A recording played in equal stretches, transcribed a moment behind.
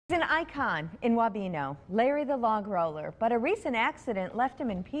He's an icon in Wabeno, Larry the log roller, but a recent accident left him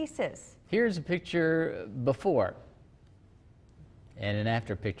in pieces. Here's a picture before and an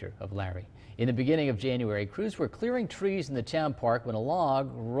after picture of Larry. In the beginning of January, crews were clearing trees in the town park when a log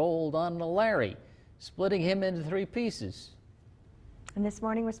rolled on Larry, splitting him into 3 pieces. And this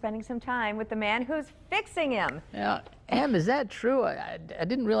morning we're spending some time with the man who's fixing him. Now, Em, is that true? I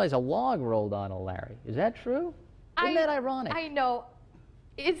didn't realize a log rolled on Larry. Is that true? Isn't that ironic? I know.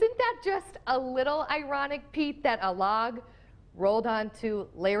 Isn't that just a little ironic, Pete, that a log rolled onto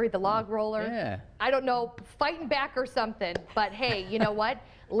Larry the log roller? Yeah. I don't know, fighting back or something. But hey, you know what?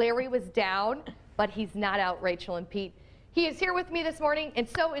 Larry was down, but he's not out, Rachel and Pete. He is here with me this morning, and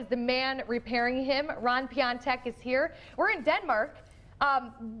so is the man repairing him. Ron Piontek is here. We're in Denmark.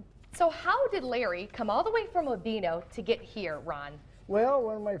 So how did Larry come all the way from Wabeno to get here, Ron? Well,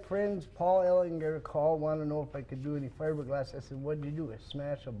 one of my friends, Paul Ellinger, called, wanted to know if I could do any fiberglass. I said, what'd you do?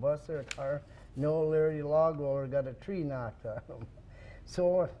 Smash a bus or a car? No, Larry the log roller got a tree knocked on him.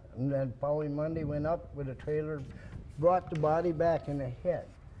 So, and then following Monday, went up with a trailer, brought the body back in the head.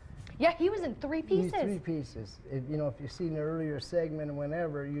 Yeah, he was in 3 pieces. 3 pieces. You know, if you've seen the earlier segment and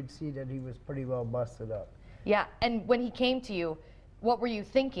whenever, you'd see that he was pretty well busted up. Yeah, and when he came to you, what were you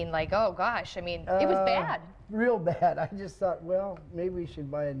thinking? Like, oh gosh, I mean, it was bad. Real bad. I just thought, well, maybe we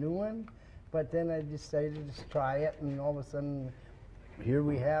should buy a new one. But then I decided to try it, and all of a sudden, here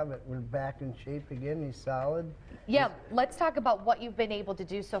we have it. We're back in shape again. He's solid. Yeah, let's talk about what you've been able to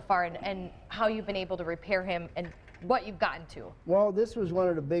do so far and how you've been able to repair him and what you've gotten to. Well, this was one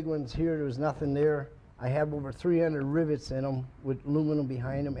of the big ones here. There was nothing there. I have over 300 rivets in them with aluminum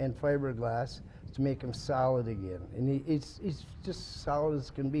behind them and fiberglass to make him solid again. And he's just solid as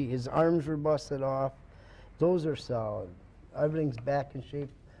can be. His arms were busted off. Those are solid. Everything's back in shape,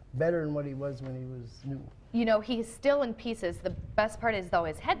 better than what he was when he was new. You know, he's still in pieces. The best part is, though,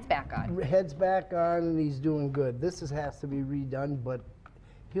 his head's back on. Head's back on, and he's doing good. This has to be redone, but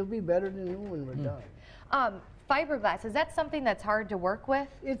he'll be better than new when we're done. Fiberglass, is that something that's hard to work with?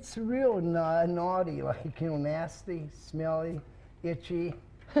 It's real naughty, like, you know, nasty, smelly, itchy,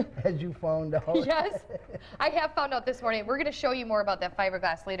 as you found out. Yes, I have found out this morning. We're going to show you more about that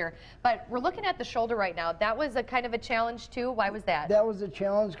fiberglass later. But we're looking at the shoulder right now. That was a kind of a challenge, too. Why was that? That was a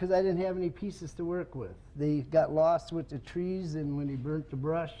challenge because I didn't have any pieces to work with. They got lost with the trees, and when he burnt the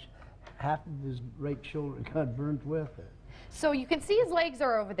brush, half of his right shoulder got burnt with it. So you can see his legs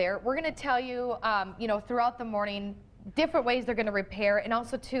are over there. We're going to tell you, you know, throughout the morning, different ways they're going to repair, and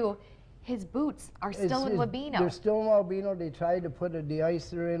also, too, his boots are still in Wabeno. They're still in Wabeno. They tried to put a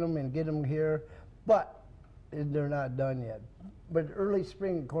de-icer in them and get them here, but they're not done yet. But early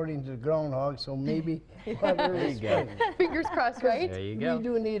spring, according to the groundhog, so maybe early spring. Fingers crossed, right? There you go. We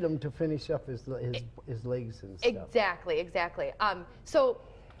do need him to finish up his legs and stuff. Exactly, exactly. So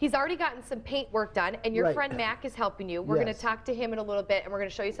he's already gotten some paint work done, and your friend Mac is helping you. We're going to talk to him in a little bit, and we're going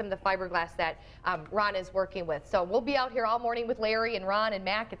to show you some of the fiberglass that Ron is working with. So we'll be out here all morning with Larry and Ron and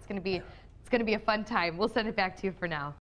Mac. It's going to be a fun time. We'll send it back to you for now.